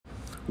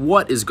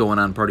What is going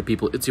on, party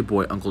people? It's your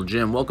boy, Uncle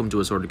Jim. Welcome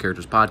to Assorted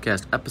Characters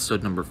Podcast,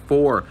 episode number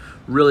 4.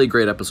 Really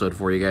great episode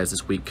for you guys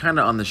this week. Kind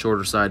of on the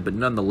shorter side, but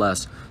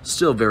nonetheless,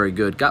 still very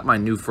good. Got my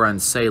new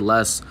friend, Say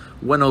Less.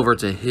 Went over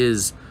to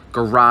his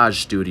garage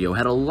studio.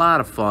 Had a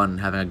lot of fun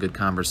having a good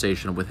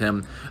conversation with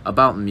him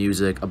about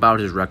music, about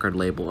his record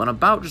label, and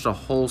about just a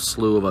whole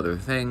slew of other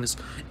things.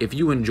 If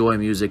you enjoy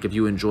music, if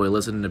you enjoy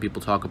listening to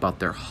people talk about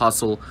their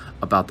hustle,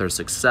 about their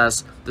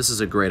success, this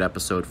is a great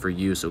episode for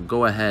you. So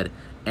go ahead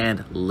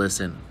and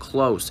listen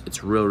close.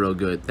 It's real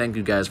good. Thank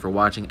you guys for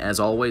watching as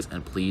always,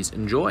 and please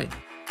enjoy.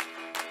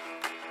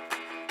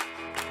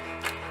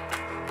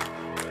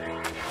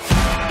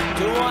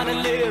 Don't wanna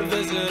live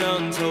as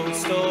an untold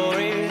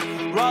story,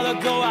 rather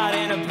go out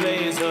in a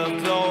blaze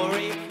of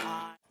glory.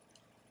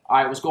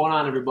 Alright, what's going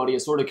on, everybody?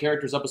 Assorted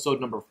Characters episode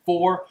number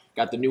 4.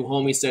 Got the new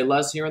homie Say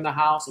Less here in the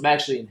house. I'm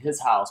actually in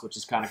his house, which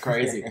is kind of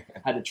crazy.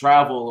 Had to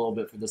travel a little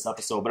bit for this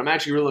episode, but I'm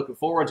actually really looking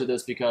forward to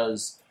this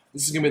because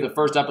this is going to be the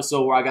first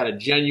episode where I got a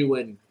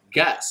genuine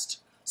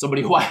guest.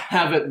 Somebody who I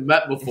haven't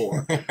met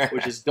before,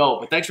 which is dope.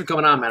 But thanks for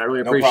coming on, man. I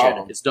really appreciate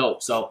it. It's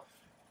dope. So,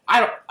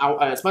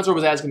 Spencer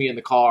was asking me in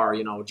the car,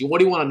 you know, what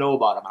do you want to know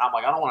about him? And I'm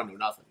like, I don't want to know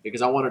nothing.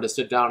 Because I wanted to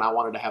sit down and I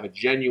wanted to have a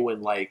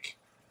genuine, like,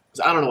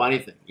 because I don't know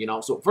anything, you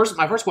know? So,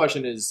 my first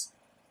question is,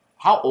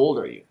 how old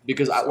are you?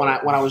 Because when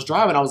I was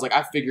driving, I was like,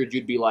 I figured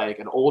you'd be like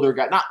an older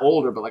guy. Not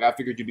older, but like I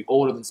figured you'd be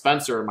older than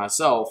Spencer and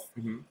myself.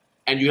 Mm-hmm.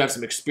 And you have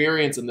some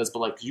experience in this, but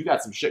like you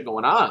got some shit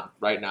going on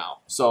right now.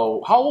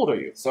 So how old are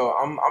you? So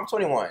I'm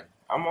 21.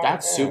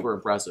 That's super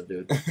impressive,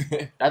 dude.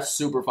 That's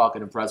super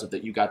fucking impressive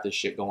that you got this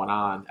shit going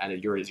on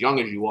and you're as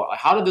young as you are. Like,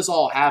 how did this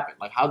all happen?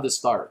 Like, how did this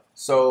start?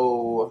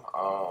 So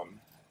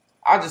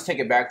I'll just take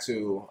it back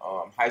to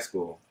high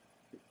school.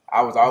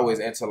 I was always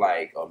into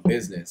like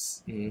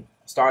business. Mm-hmm.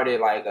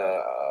 Started like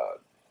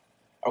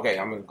okay,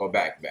 I'm gonna go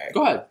back.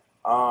 Go ahead.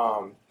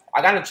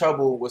 I got in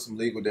trouble with some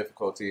legal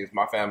difficulties.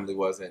 My family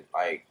wasn't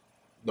like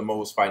the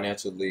most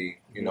financially,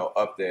 you know,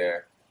 up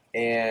there.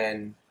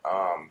 And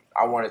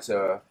I wanted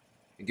to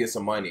get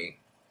some money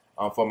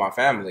for my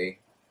family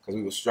because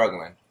we were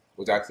struggling.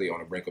 We was actually on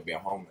the brink of being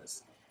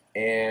homeless.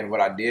 And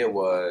what I did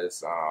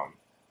was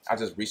I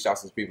just reached out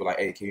to some people like,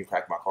 hey, can you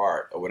crack my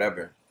card or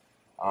whatever?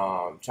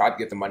 Tried to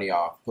get the money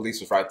off.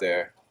 Police was right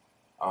there.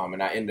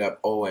 And I ended up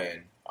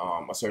owing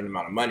a certain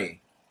amount of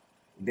money.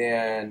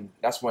 Then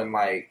that's when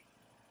like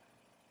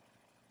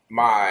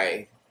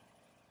my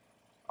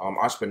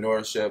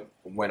entrepreneurship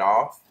went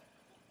off,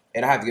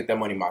 and I had to get that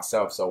money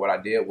myself. So what I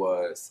did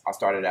was I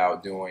started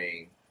out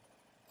doing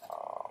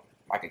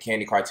like a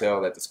candy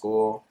cartel at the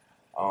school,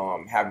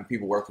 having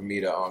people work for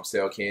me to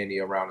sell candy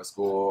around the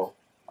school.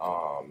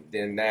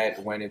 Then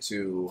that went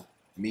into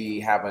me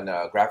having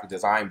a graphic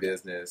design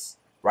business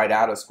right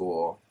out of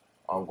school,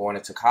 going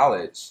into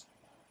college.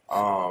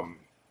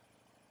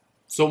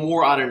 So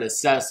more out of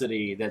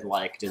necessity than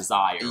like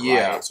desire,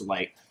 yeah. Right? So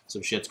like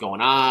some shit's going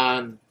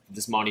on.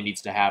 This money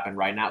needs to happen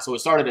right now. So it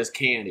started as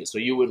candy. So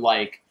you'd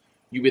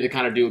be the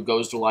kind of dude who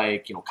goes to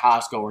like, you know,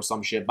 Costco or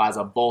some shit, buys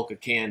a bulk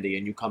of candy,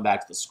 and you come back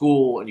to the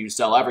school and you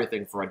sell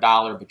everything for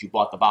 $1, but you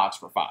bought the box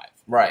for $5.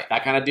 Right.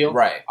 That kind of deal?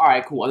 Right. All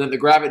right, cool. And then the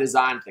graphic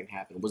design thing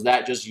happened. Was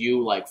that just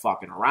you like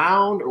fucking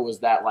around, or was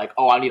that like,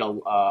 oh, I need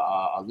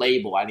a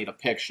label, I need a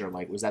picture?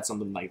 Like, was that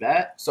something like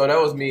that? So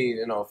that was me,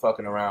 you know,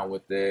 fucking around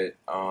with it.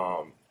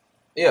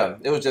 Yeah,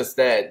 it was just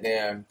that.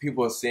 Then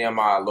people seeing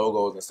my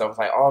logos and stuff was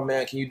like, oh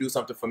man, can you do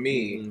something for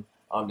me?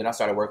 Mm-hmm. Then I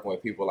started working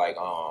with people like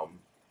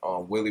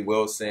Willie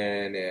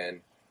Wilson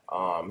and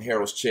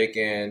Harold's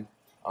Chicken.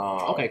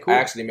 Okay, cool. I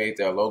actually made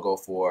their logo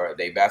for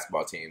their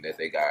basketball team that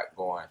they got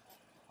going.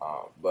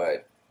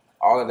 But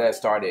all of that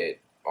started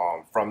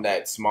from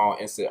that small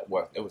incident.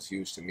 Well, it was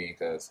huge to me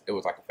because it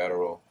was like a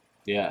federal.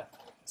 Yeah.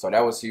 So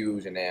that was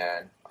huge. And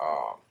then...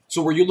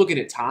 so were you looking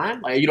at time?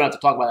 Like, you don't have to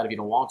talk about that if you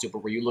don't want to, but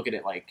were you looking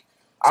at like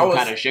some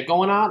kind of shit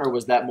going on, or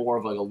was that more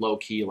of like a low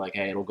key, like,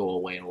 hey, it'll go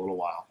away in a little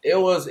while?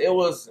 It'll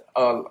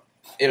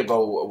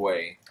go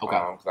away.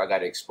 Okay. Because I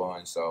got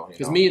expunged. So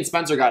because me and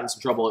Spencer got in some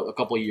trouble a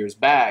couple of years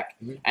back,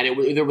 mm-hmm.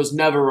 and there was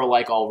never a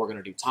like, oh, we're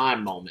gonna do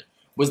time moment.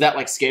 Was that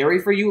like scary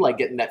for you, like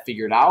getting that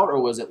figured out,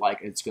 or was it like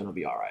it's gonna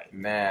be all right?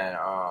 Man,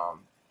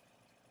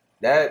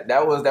 that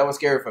was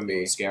scary for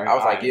me. Scary. I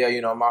was like, yeah,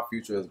 you know, my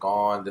future is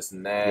gone. This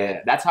and that.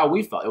 Yeah, that's how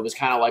we felt. It was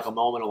kind of like a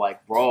moment of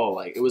like, bro,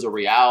 like it was a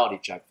reality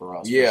check for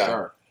us. Yeah. For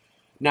sure.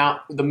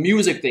 Now, the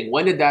music thing,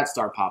 when did that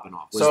start popping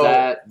off?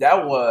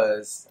 That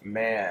was,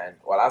 man,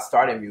 well, I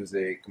started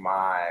music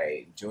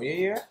my junior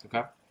year.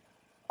 Okay.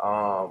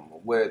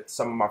 With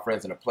some of my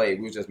friends in the play.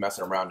 We were just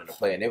messing around in the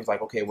play. And it was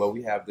like, okay, well,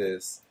 we have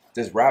this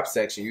rap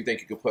section. You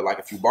think you could put like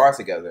a few bars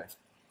together?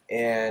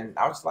 And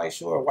I was like,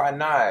 sure, why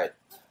not?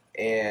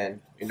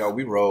 And, you know,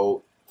 we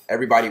wrote.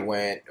 Everybody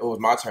went. It was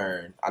my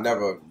turn. I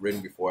never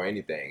written before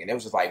anything. And it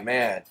was just like,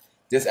 man,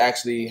 this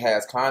actually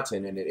has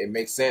content in it. It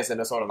makes sense.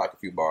 And it's only like a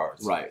few bars.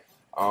 Right.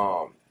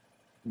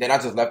 Then I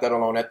just left that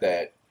alone at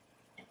that.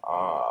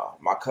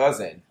 My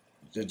cousin,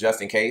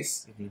 just in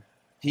case, mm-hmm.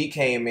 he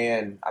came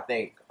in, I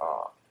think,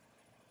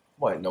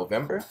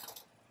 November?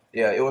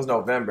 Yeah, it was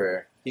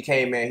November. He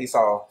came in, he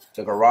saw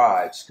the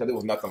garage because it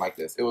was nothing like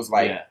this. It was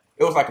like Yeah.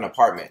 it was like an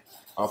apartment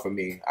for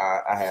me.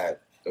 I had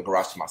the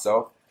garage to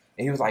myself,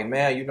 and he was like,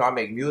 "Man, you know, I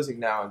make music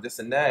now and this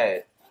and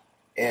that,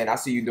 and I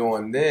see you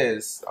doing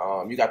this.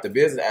 You got the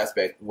business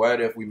aspect. What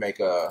if we make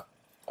a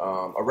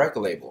record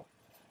label?"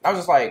 I was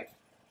just like,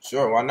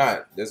 "Sure, why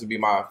not? This would be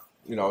my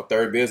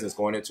third business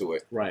going into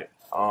it." Right.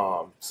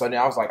 So then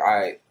I was like, "All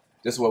right,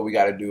 this is what we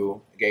got to do."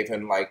 I gave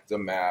him like the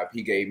map.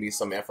 He gave me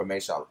some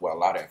information. Well, a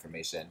lot of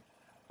information.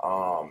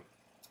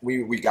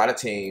 We got a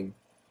team,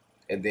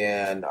 and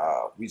then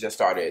we just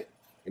started,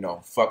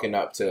 fucking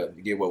up to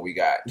get what we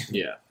got.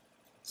 Yeah.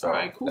 So All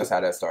right, cool. That's how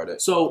that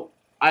started. So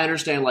I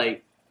understand,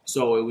 like,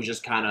 so it was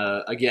just kind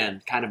of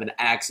an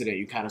accident.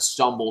 You kind of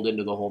stumbled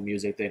into the whole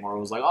music thing, where it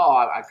was like, oh,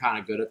 I'm kind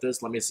of good at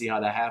this. Let me see how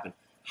that happened.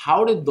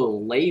 How did the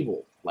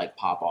label like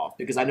pop off?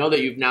 Because I know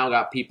that you've now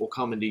got people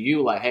coming to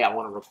you like, hey, I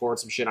want to record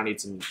some shit. I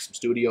need some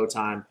studio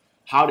time.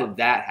 How did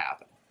that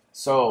happen?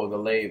 So the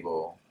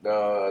label,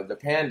 the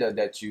panda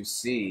that you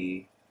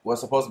see was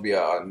supposed to be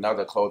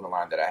another clothing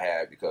line that I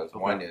had because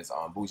one is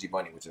Bougie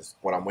Bunny, which is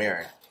what I'm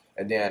wearing.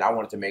 And then I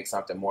wanted to make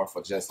something more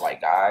for just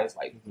like guys,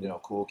 like,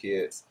 cool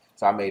kids.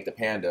 So I made the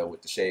panda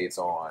with the shades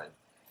on.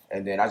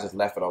 And then I just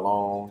left it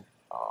alone.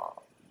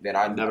 Then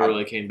I never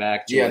really came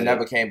back to it. Yeah,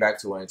 never came back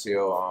to it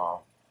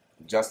until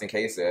Justin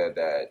K said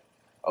that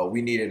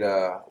we needed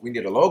a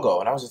logo.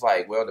 And I was just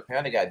like, well, the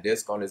panda got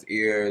disc on his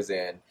ears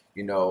and,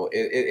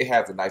 it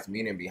has a nice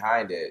meaning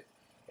behind it.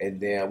 And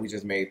then we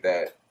just made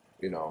that,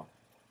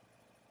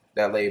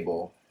 that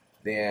label.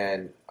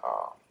 Then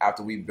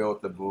after we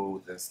built the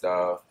booth and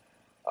stuff,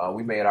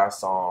 we made our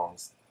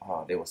songs.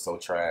 Oh, they were so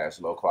trash,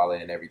 low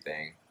quality and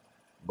everything.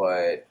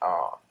 But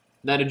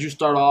now, did you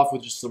start off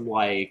with just some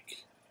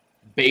like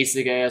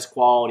basic ass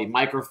quality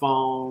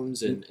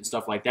microphones and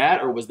stuff like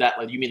that, or was that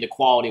like you mean the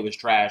quality was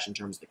trash in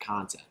terms of the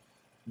content?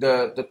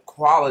 The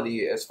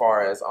quality as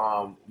far as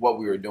what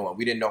we were doing,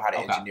 we didn't know how to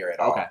engineer it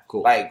all. Okay,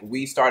 cool. Like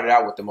we started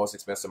out with the most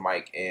expensive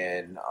mic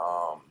in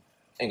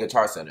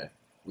Guitar Center.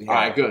 All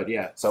right, good,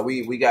 yeah. So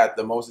we got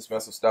the most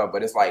expensive stuff,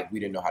 but it's like we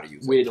didn't know how to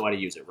use it. We didn't know how to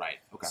use it, right?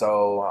 Okay.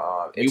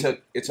 So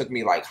it took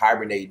me like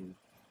hibernating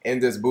in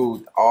this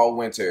booth all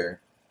winter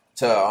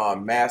to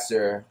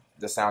master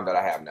the sound that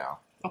I have now.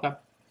 Okay.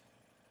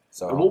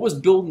 So and what was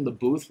building the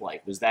booth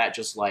like? Was that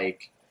just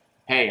like,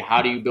 hey,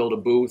 how do you build a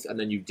booth and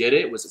then you did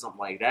it? Was it something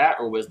like that,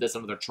 or was this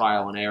another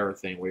trial and error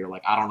thing where you're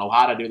like, I don't know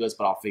how to do this,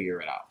 but I'll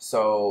figure it out?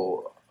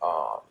 So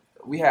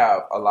we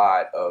have a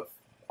lot of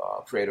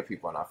creative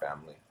people in our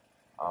family.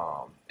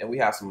 And we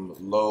have some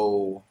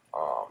low,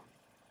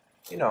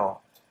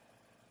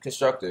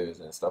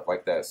 constructors and stuff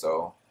like that.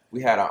 So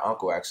we had our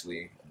uncle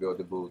actually build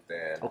the booth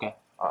and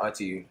our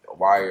auntie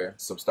wire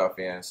some stuff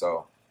in.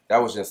 So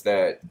that was just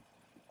that.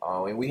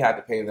 And we had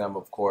to pay them,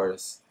 of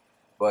course,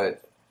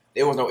 but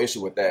there was no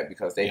issue with that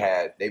because they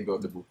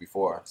built the booth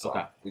before.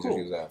 So we just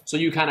used that. So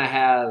you kind of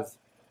have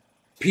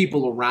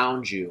people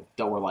around you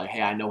that were like,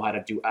 hey, I know how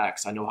to do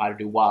X, I know how to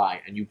do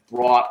Y, and you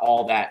brought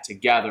all that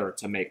together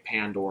to make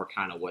Pandora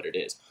kind of what it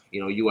is.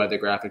 You had the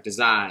graphic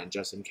design,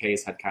 just in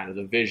case had kind of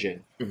the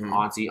vision.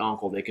 Auntie,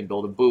 uncle, they can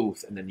build a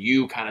booth, and then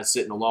you kind of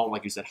sitting alone,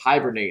 like you said,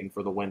 hibernating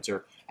for the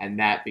winter, and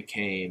that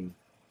became,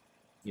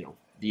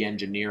 the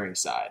engineering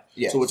side.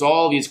 Yes. So it's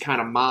all these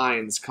kind of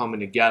minds coming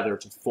together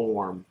to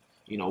form,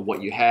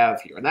 what you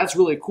have here, and that's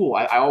really cool.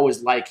 I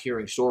always like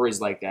hearing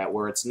stories like that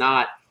where it's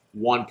not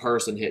one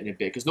person hitting it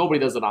big because nobody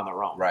does it on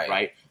their own,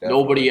 right?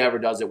 Nobody ever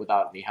does it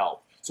without any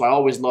help. So I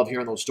always love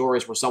hearing those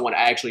stories where someone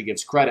actually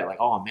gives credit, like,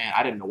 oh man,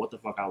 I didn't know what the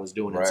fuck I was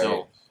doing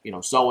until,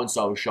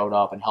 so-and-so showed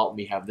up and helped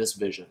me have this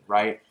vision,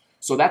 right?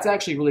 So that's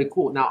actually really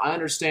cool. Now, I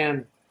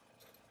understand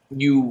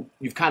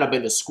you've kind of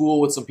been to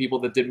school with some people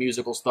that did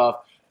musical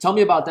stuff. Tell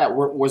me about that.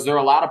 Was there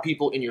a lot of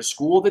people in your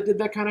school that did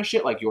that kind of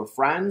shit, like your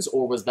friends,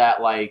 or was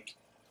that like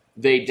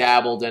they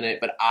dabbled in it,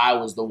 but I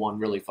was the one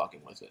really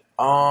fucking with it?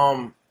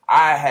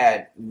 I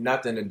had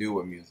nothing to do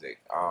with music.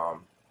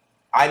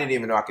 I didn't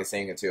even know I could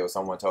sing until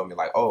someone told me,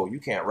 like, oh, you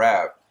can't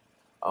rap,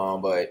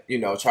 but,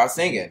 try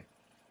singing.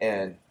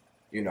 And,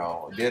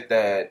 did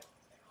that.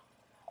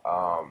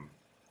 Oh,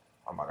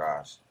 my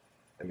gosh.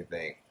 Let me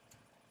think.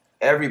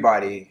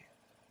 Everybody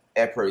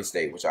at Prairie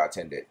State, which I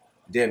attended,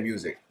 did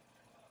music.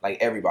 Like,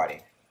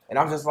 everybody. And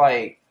I'm just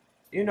like,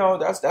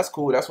 that's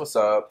cool. That's what's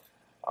up.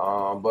 But,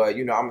 I'm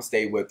going to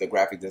stay with the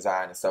graphic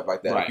design and stuff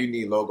like that. Right. If you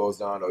need logos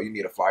done or you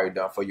need a flyer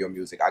done for your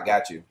music, I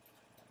got you.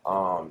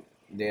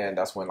 Then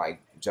that's when, like,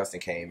 Justin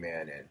came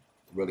in and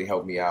really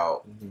helped me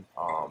out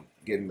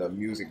getting the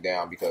music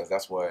down because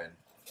that's when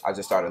I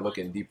just started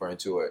looking deeper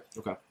into it.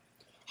 Okay.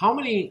 How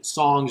many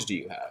songs do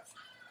you have?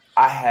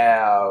 I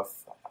have,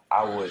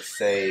 I would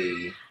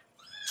say,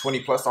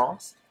 20-plus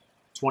songs.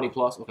 20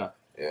 plus? Okay.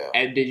 Yeah.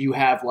 And did you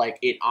have, like,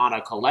 it on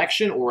a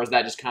collection, or is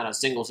that just kind of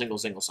single?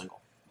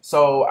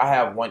 So I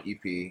have one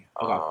EP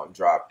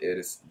dropped. It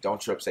is Don't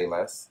Trip, Say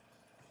Less.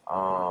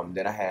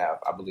 Then I have,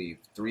 I believe,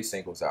 3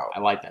 singles out. I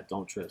like that.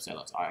 Don't Trip, Say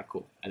Less. All right,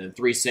 cool. And then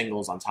 3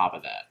 singles on top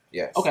of that.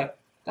 Yes. Okay.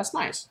 That's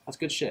nice. That's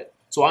good shit.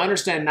 So I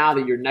understand now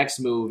that your next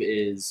move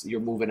is you're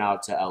moving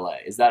out to LA.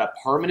 Is that a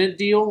permanent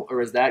deal, or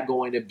is that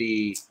going to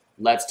be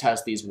let's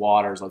test these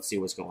waters, let's see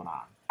what's going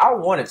on? I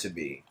want it to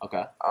be.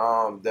 Okay.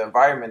 The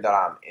environment that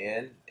I'm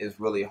in is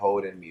really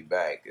holding me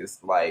back.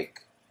 It's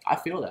like I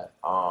feel that.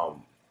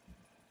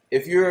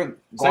 If you're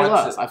Say going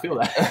less. to, I feel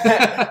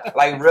that.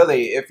 like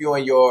really, if you're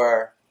in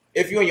your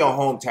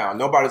hometown,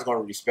 nobody's going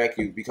to respect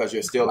you because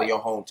you're still in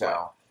your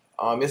hometown.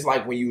 It's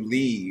like when you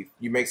leave,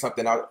 you make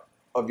something out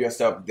of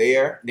yourself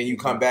there, then you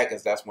come back,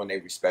 and that's when they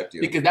respect you.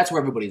 Because that's where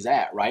everybody's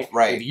at, right?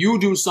 Right. If you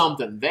do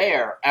something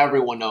there,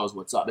 everyone knows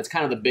what's up. It's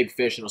kind of the big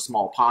fish in a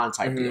small pond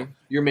type deal.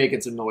 You're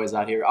making some noise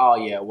out here. Oh,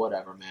 yeah,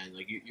 whatever, man.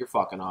 Like you're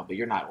fucking up, but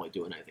you're not really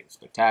doing anything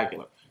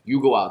spectacular.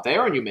 You go out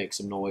there and you make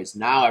some noise.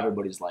 Now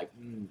everybody's like,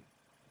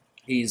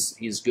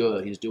 he's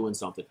good. He's doing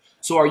something.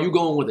 So are you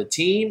going with a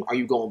team? Are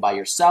you going by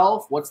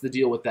yourself? What's the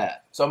deal with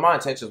that? So my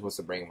intentions was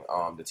to bring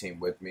the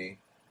team with me.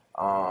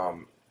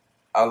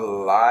 A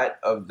lot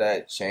of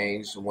that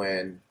changed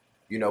when,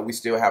 we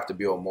still have to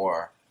build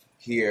more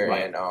here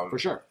Right. and For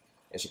sure.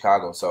 in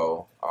Chicago.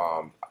 So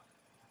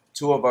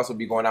two of us will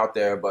be going out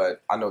there,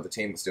 but I know the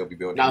team will still be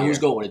building. Now here. who's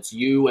going? It's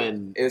you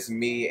and It's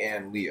me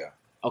and Leah.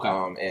 okay.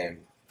 And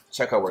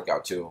check her work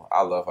out too.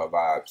 I love her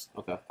vibes.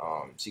 Okay.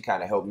 She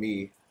kind of helped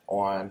me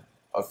on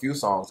a few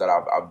songs that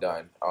I've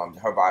done.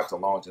 Her vibes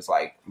alone just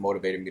like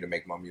motivated me to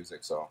make more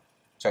music. So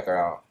check her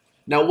out.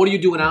 Now, what are you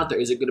doing out there?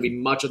 Is it going to be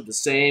much of the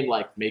same,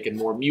 like making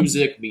more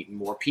music, meeting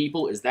more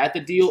people? Is that the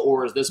deal,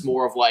 or is this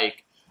more of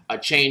like a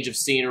change of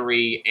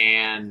scenery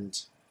and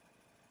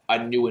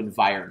a new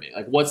environment?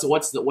 Like, what's the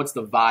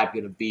vibe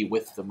going to be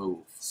with the move?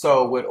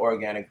 So with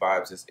Organic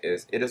Vibes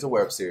it is a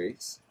web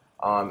series.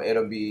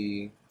 It'll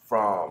be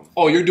from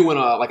Oh, you're doing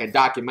a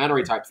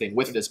documentary type thing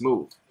with this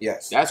move.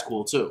 yes. That's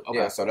cool too. Okay.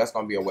 Yeah, so that's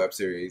going to be a web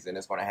series, and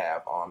it's going to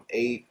have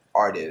 8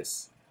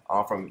 artists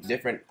from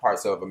different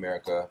parts of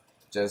America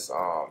just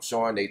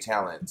showing their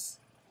talents.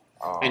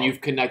 And you've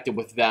connected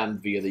with them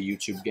via the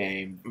YouTube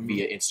game,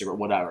 via Instagram,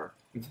 whatever.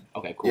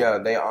 Okay, cool. Yeah,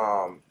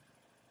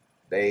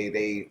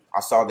 I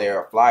saw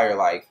their flyer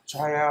like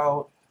try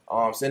out,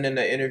 send in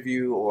an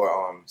interview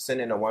or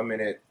send in a 1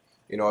 minute,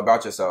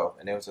 about yourself,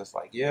 and it was just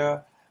like,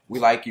 yeah, we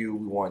like you,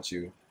 we want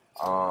you,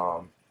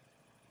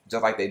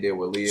 just like they did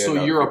with Leah.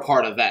 So you're a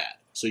part of that.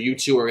 So you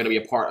two are going to be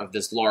a part of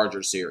this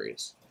larger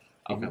series.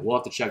 Okay, we'll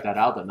have to check that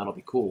out then. That'll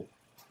be cool.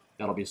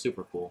 That'll be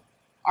super cool.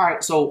 All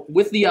right, so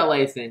with the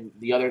LA thing,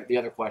 the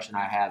other question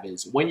I have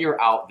is when you're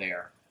out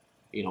there,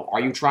 are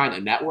you trying to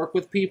network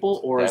with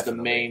people, or is the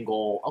Definitely. main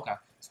goal? Okay.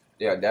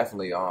 Yeah,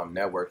 definitely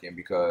networking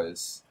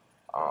because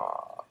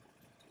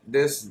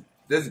this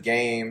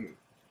game,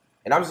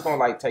 and I'm just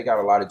gonna take out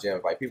a lot of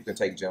gems. Like people can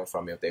take gems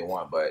from me if they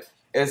want, but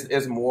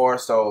it's more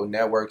so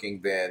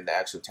networking than the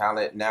actual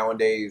talent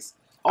nowadays.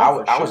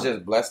 Oh, I was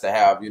just blessed to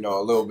have a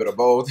little bit of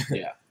both.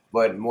 Yeah.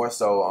 But more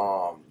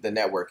so the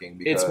networking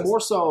because It's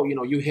more so,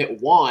 you hit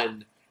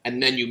one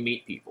and then you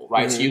meet people,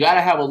 right? So you got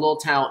to have a little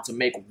talent to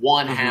make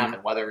one happen,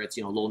 whether it's,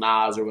 Lil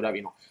Nas or whatever,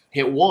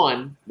 hit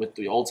one with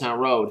the Old Town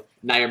Road.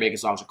 Now you're making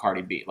songs with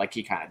Cardi B, like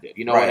he kind of did.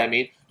 You know what I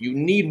mean? You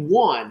need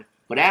one,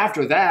 but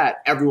after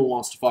that, everyone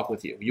wants to fuck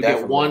with you. You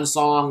get one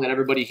song that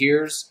everybody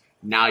hears,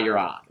 now you're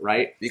on,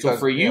 right? Because, so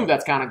for you,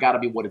 that's kind of got to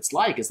be what it's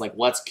like. It's like,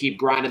 let's keep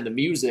grinding the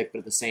music, but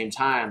at the same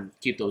time,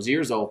 keep those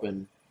ears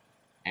open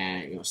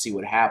and, see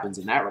what happens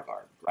in that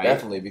regard. Right?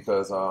 Definitely,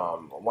 because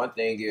one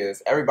thing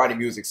is everybody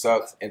music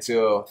sucks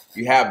until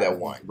you have that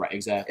one. Right,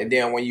 exactly. And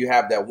then when you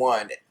have that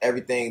one,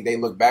 everything they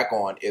look back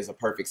on is a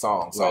perfect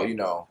song. So,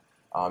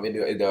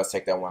 it does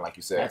take that one, like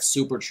you said. That's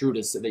super true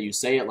that you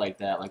say it like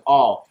that. Like,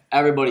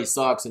 everybody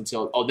sucks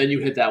until, then you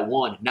hit that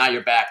one. Now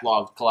your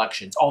backlog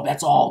collections. Oh,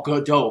 that's all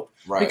good, dope.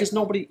 Right. Because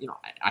nobody,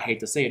 I hate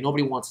to say it,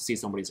 nobody wants to see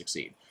somebody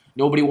succeed.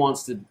 Nobody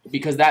wants to,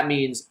 because that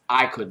means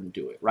I couldn't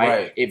do it,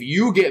 right? If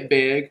you get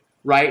big,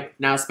 right,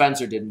 now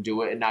Spencer didn't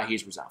do it, and now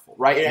he's resentful,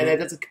 right? And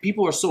that's,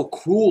 people are so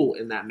cruel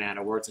in that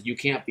manner where it's like you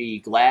can't be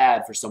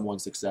glad for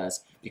someone's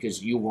success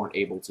because you weren't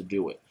able to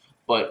do it.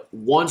 But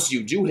once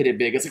you do hit it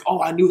big, it's like,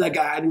 I knew that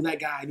guy, I knew that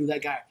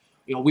guy.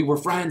 We were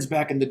friends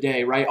back in the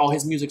day, right? Oh,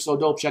 his music's so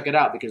dope, check it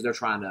out, because they're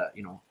trying to,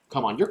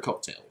 come on your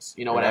coattails.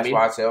 You know what I mean?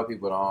 That's why I tell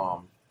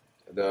people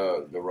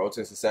the road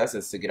to success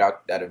is to get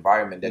out that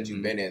environment that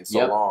you've been in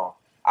so long.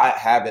 I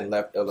haven't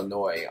left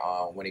Illinois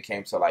when it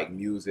came to like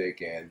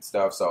music and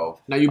stuff. So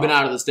now you've been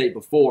out of the state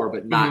before,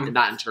 but not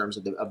in terms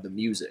of the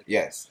music.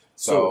 Yes.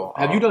 So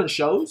have you done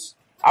shows?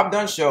 I've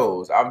done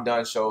shows. I've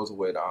done shows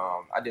with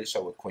I did a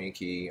show with Queen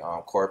Key,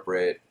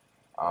 Corporate.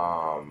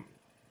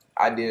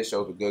 I did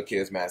shows with Good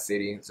Kids, Mad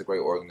City. It's a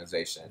great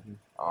organization.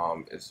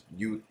 It's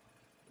youth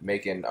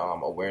making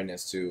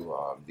awareness to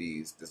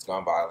this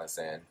gun violence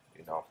and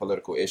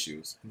political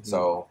issues.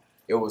 So.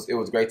 It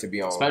was great to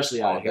be on,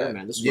 especially out here,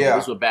 man. This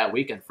was a bad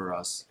weekend for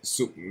us.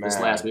 This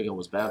last weekend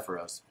was bad for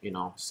us,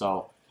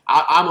 So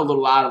I'm a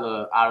little out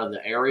of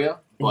the area,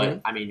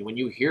 but I mean, when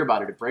you hear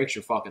about it, it breaks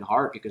your fucking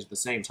heart because at the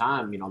same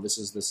time, this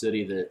is the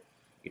city that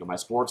my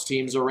sports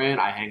teams are in.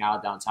 I hang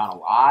out downtown a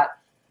lot.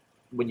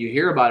 When you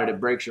hear about it, it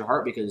breaks your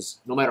heart because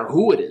no matter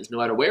who it is, no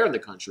matter where in the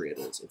country it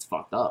is, it's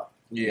fucked up.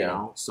 Yeah. You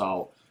know,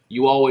 so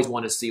you always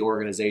want to see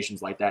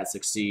organizations like that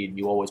succeed.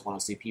 You always want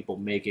to see people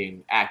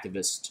making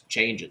activist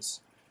changes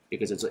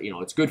because it's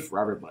it's good for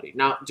everybody.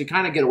 Now, to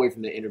kind of get away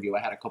from the interview,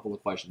 I had a couple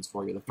of questions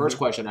for you. The first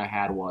question I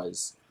had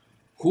was,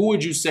 who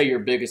would you say your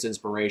biggest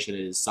inspiration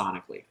is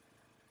sonically?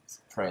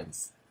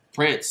 Prince.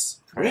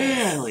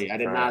 Really? I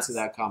did not see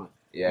that coming.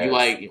 Yeah. You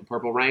like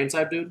Purple Rain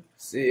type dude?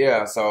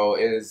 Yeah. So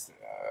it's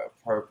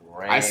Purple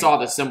Rain. I saw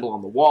the symbol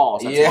on the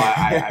walls. That's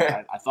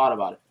why I thought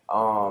about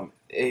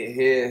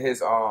it.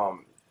 His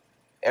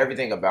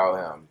everything about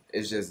him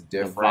is just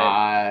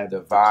different.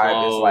 The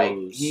vibe is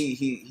like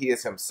he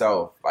is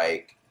himself.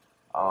 Like,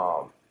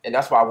 and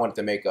that's why I wanted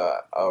to make a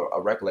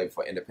record label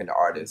for independent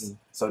artists. Mm-hmm.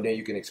 So then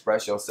you can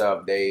express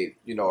yourself. They,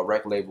 a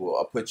record label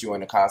will put you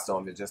in a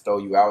costume and just throw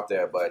you out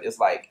there. But it's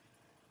like,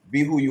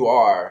 be who you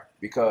are,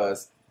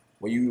 because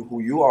when who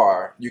you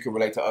are, you can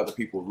relate to other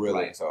people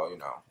really. Right. So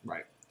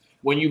Right.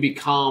 When you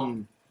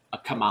become a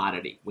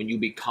commodity, when you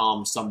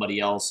become somebody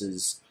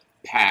else's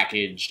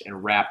packaged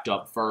and wrapped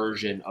up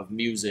version of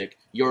music,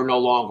 you're no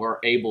longer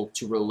able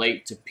to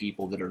relate to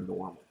people that are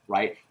normal,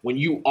 right? When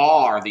you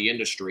are the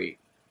industry,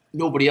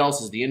 nobody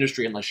else is the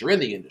industry unless you're in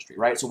the industry,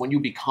 right? So when you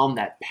become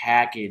that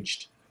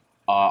packaged,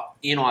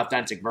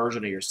 inauthentic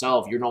version of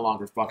yourself, you're no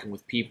longer fucking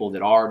with people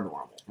that are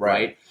normal,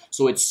 right?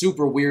 So it's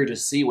super weird to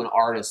see when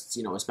artists,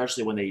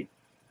 especially when they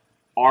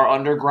are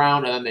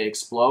underground and then they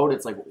explode.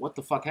 It's like, what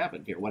the fuck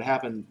happened here? What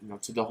happened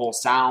to the whole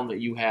sound that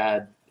you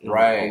had a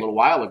little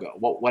while ago?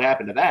 What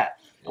happened to that?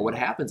 And what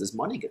happens is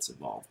money gets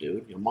involved,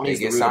 dude. Money is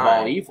the root of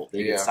all evil.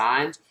 They get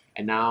signed,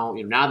 and now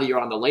now that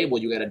you're on the label,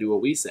 you got to do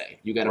what we say.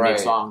 You got to make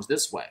songs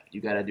this way. You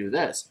got to do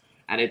this,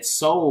 and it's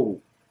so.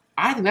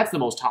 I think that's the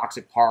most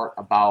toxic part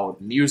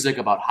about music,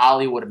 about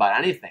Hollywood, about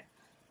anything,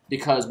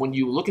 because when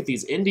you look at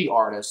these indie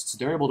artists,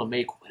 they're able to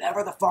make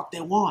whatever the fuck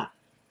they want.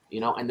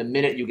 And the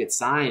minute you get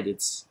signed,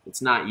 it's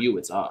not you,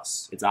 it's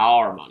us. It's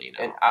our money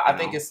now. And I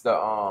think it's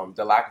the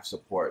lack of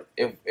support.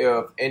 If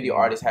indie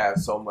artists have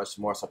so much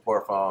more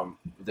support from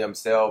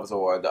themselves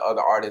or the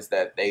other artists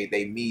that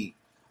they meet,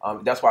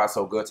 that's why it's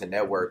so good to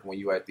network when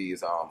you're at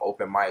these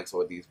open mics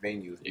or these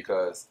venues,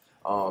 because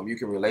you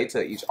can relate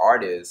to each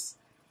artist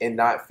and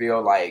not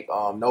feel like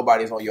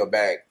nobody's on your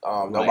back,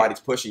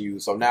 nobody's pushing you.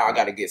 So now I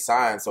got to get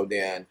signed. So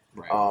then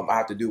I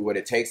have to do what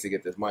it takes to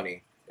get this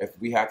money. If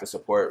we have to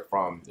support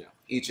from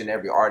each and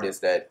every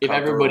artist that if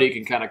everybody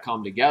can kind of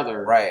come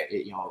together, right?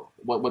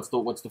 What's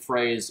the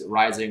phrase?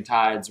 Rising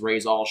tides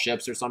raise all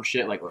ships, or some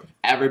shit. Like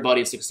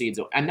everybody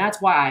succeeds, and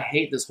that's why I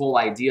hate this whole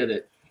idea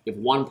that if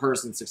one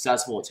person's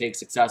successful, it takes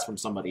success from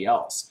somebody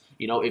else.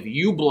 If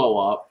you blow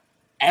up,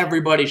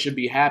 everybody should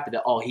be happy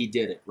that he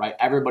did it, right?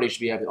 Everybody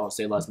should be happy.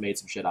 Say Less made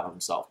some shit out of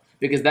himself,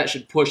 because that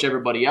should push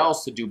everybody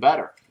else to do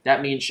better.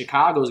 That means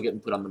Chicago's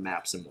getting put on the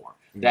map some more.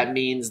 That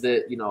means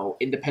that,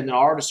 independent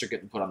artists are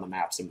getting put on the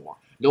map some more.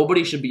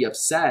 Nobody should be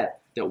upset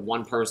that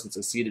one person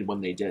succeeded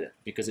when they did it,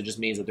 because it just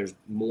means that there's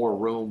more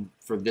room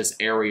for this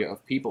area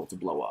of people to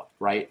blow up,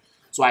 right?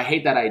 So I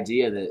hate that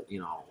idea that,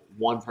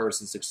 one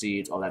person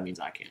succeeds, that means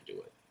I can't do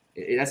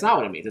it. That's not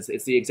what it means.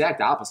 It's the exact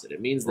opposite.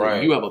 It means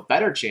that you have a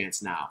better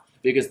chance now,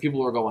 because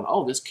people are going,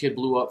 this kid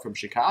blew up from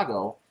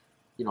Chicago,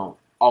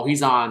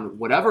 he's on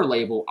whatever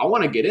label. I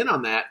want to get in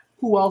on that.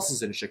 Who else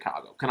is in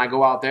Chicago? Can I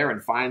go out there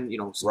and find,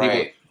 some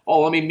people?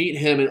 Let me meet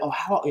him. And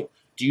how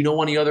do you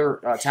know any other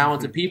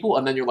talented people?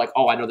 And then you're like,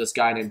 I know this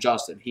guy named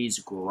Justin. He's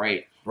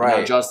great. Right.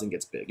 Now Justin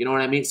gets big. You know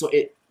what I mean? So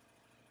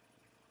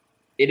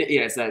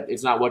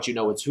it's not what you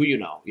know, it's who you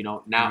know.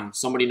 Now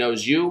somebody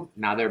knows you.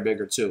 Now they're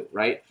bigger too,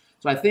 right?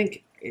 So I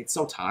think it's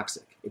so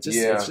toxic. It's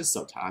just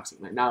so toxic.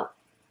 Now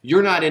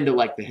you're not into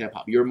like the hip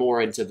hop. You're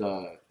more into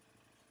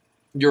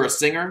You're a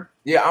singer?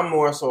 Yeah, I'm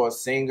more so a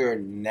singer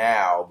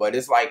now, but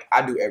it's like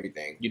I do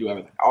everything. You do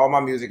everything. All my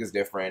music is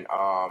different.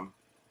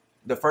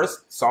 The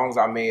first songs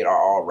I made are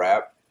all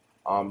rap.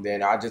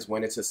 Then I just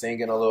went into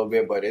singing a little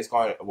bit, but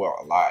a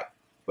lot.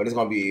 But it's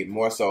going to be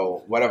more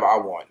so whatever I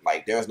want.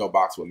 Like, there's no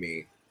box with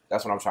me.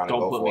 That's what I'm trying to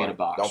go for. Don't put me in a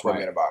box. Don't put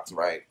me in a box,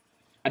 right?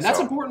 And that's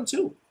important,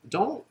 too.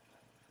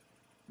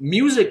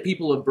 Music,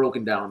 people have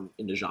broken down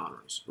into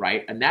genres,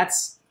 right? And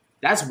that's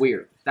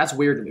weird. That's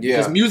weird to me.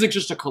 Because music's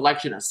just a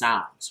collection of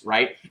sounds,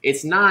 right?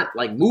 It's not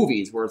like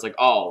movies where it's like,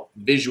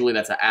 visually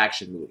that's an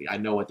action movie. I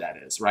know what that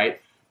is,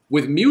 right?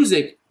 With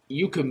music,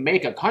 you can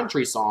make a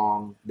country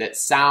song that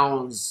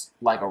sounds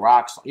like a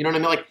rock song. You know what I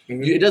mean? Like,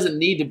 it doesn't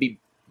need to be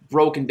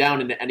broken down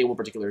into any one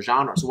particular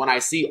genre. So when I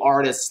see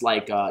artists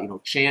like,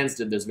 Chance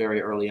did this very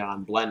early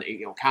on,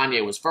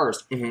 Kanye was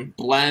first,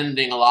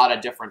 blending a lot of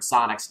different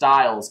sonic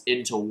styles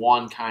into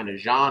one kind of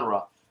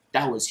genre,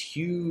 that was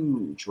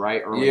huge,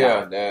 right? Early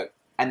on. That.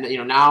 And,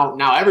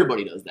 now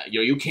everybody does that.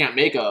 You can't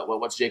make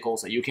what's J. Cole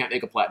say? You can't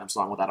make a platinum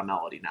song without a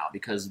melody now,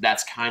 because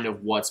that's kind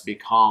of what's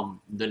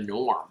become the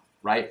norm.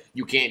 Right?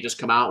 You can't just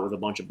come out with a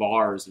bunch of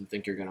bars and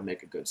think you're going to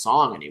make a good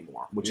song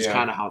anymore, which is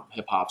kind of how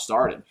hip-hop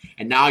started.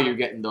 And now you're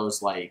getting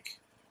those, like,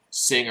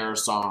 singer,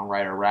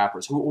 songwriter,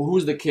 rappers.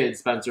 Who's the kid,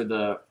 Spencer,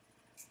 the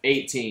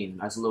 18?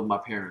 I used to live with my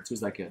parents.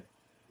 Who's that kid?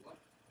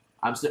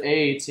 I'm still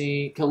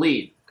 18.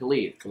 Khalid.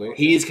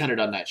 He's kind of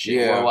done that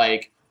shit. Where,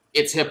 like,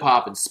 it's hip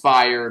hop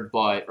inspired,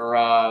 but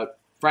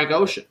Frank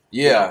Ocean.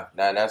 Yeah,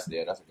 that's a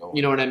good one.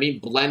 You know what I mean?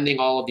 Blending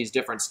all of these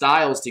different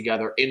styles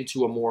together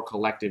into a more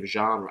collective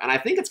genre, and I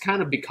think it's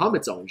kind of become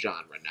its own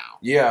genre now.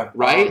 Yeah,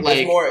 right.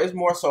 It's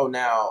more so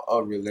now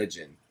a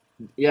religion.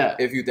 Yeah,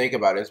 if you think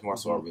about it, it's more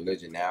so a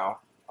religion now,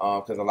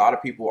 because a lot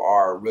of people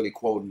are really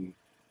quoting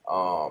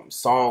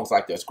songs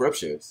like their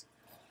scriptures,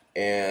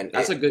 and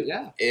that's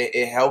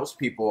It helps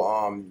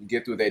people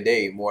get through their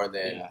day more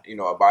than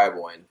a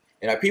Bible,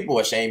 and people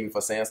are shame me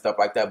for saying stuff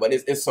like that, but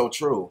it's so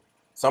true.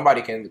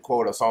 Somebody can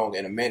quote a song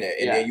in a minute,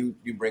 and then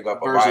you bring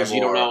up a versus Bible.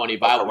 You don't know any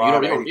Bible.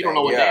 You don't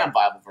know a damn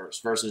Bible verse.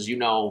 Versus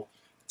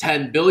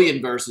 10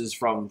 billion verses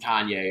from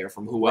Kanye or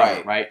from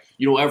whoever. Right.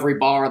 You know every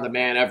bar the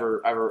man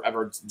ever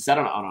said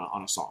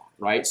on a song.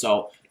 Right.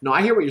 So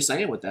I hear what you're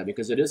saying with that,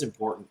 because it is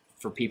important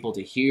for people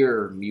to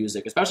hear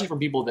music, especially from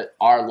people that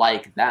are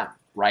like them.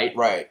 Right.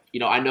 Right.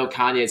 I know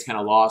Kanye's kind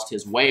of lost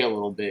his way a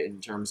little bit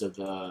in terms of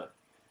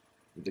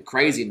the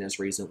craziness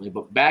recently,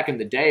 but back in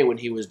the day when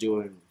he was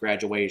doing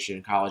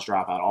Graduation, College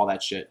Dropout, all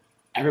that shit,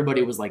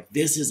 everybody was like,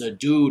 this is a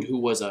dude who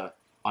was a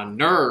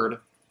nerd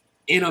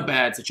in a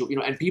bad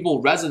situation, and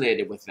people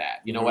resonated with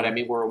that. You know what I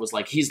mean? Where it was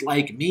like, he's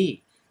like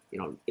me.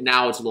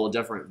 Now it's a little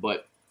different,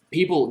 but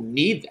people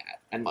need that.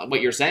 And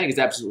what you're saying is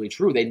absolutely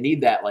true. They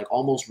need that like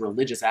almost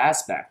religious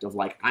aspect of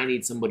like, I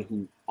need somebody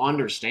who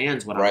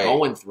understands what I'm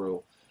going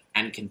through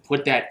and can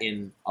put that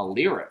in a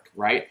lyric,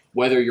 right?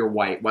 Whether you're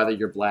white, whether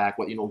you're black,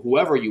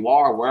 whoever you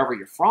are, wherever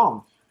you're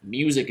from,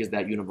 music is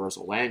that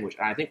universal language.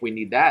 And I think we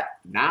need that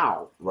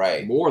now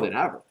more than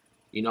ever.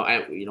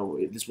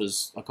 This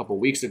was a couple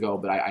of weeks ago,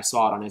 but I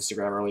saw it on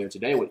Instagram earlier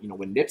today.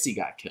 When Nipsey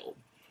got killed,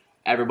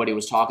 everybody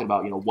was talking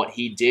about what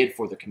he did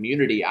for the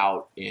community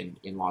out in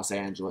Los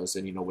Angeles,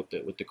 and with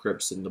the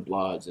Crips and the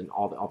Bloods and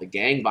all the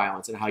gang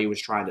violence, and how he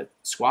was trying to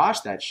squash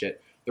that shit.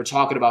 They're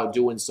talking about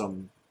doing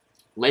some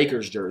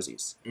Lakers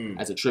jerseys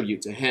as a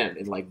tribute to him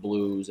in like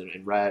blues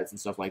and reds and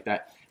stuff like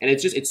that. And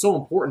it's so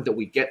important that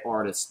we get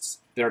artists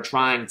that are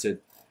trying to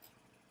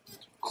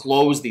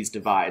close these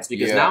divides,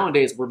 because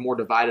nowadays we're more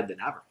divided than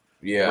ever.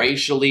 Yeah.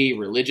 Racially,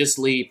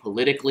 religiously,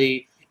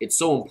 politically. It's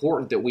so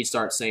important that we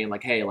start saying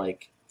like, hey,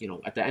 like,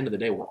 at the end of the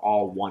day, we're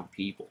all one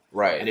people.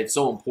 Right. And it's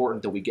so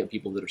important that we get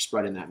people that are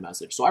spreading that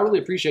message. So I really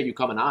appreciate you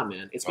coming on,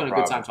 man. It's been a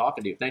good time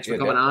talking to you. Thanks for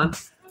coming on.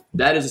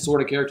 That is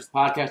Assorted Characters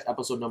Podcast,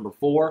 episode number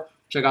 4.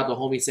 Check out the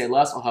homie Say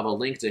Less. I'll have a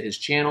link to his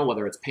channel,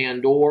 whether it's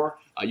Pandora.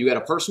 You got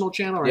a personal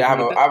channel? Or I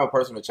have a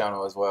personal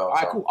channel as well. All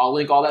right, cool. I'll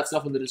link all that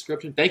stuff in the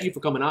description. Thank you for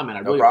coming on, man. I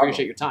really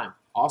appreciate your time.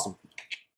 Awesome.